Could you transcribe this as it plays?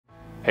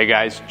Hey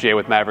guys, Jay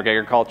with Maverick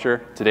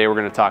Agriculture. Today we're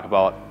going to talk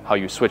about how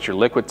you switch your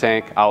liquid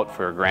tank out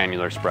for a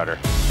granular spreader.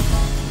 So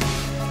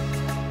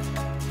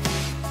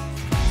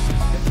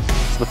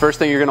the first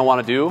thing you're going to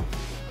want to do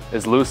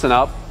is loosen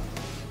up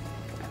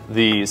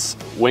these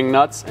wing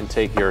nuts and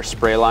take your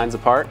spray lines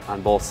apart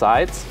on both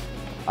sides.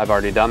 I've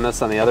already done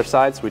this on the other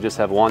side, so we just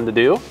have one to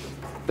do.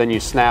 Then you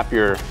snap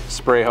your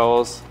spray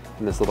hose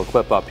and this little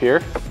clip up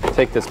here.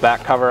 Take this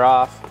back cover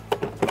off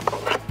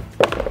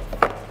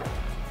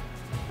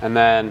and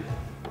then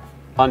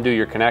undo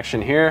your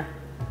connection here.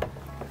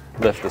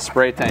 Lift the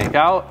spray tank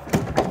out.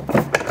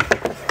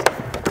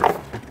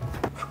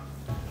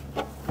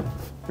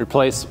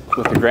 Replace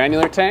with the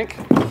granular tank.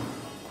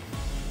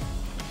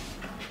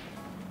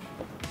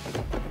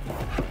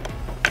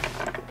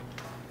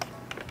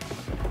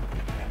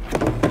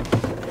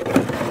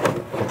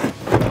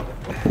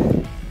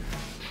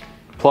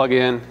 Plug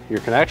in your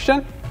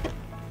connection,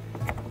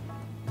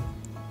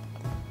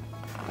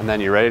 and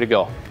then you're ready to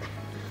go.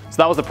 So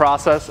that was the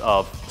process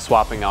of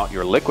swapping out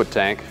your liquid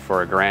tank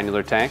for a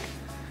granular tank.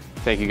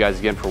 Thank you guys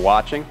again for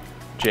watching.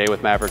 Jay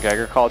with Maverick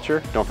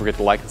Agriculture. Don't forget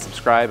to like and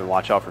subscribe and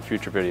watch out for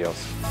future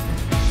videos.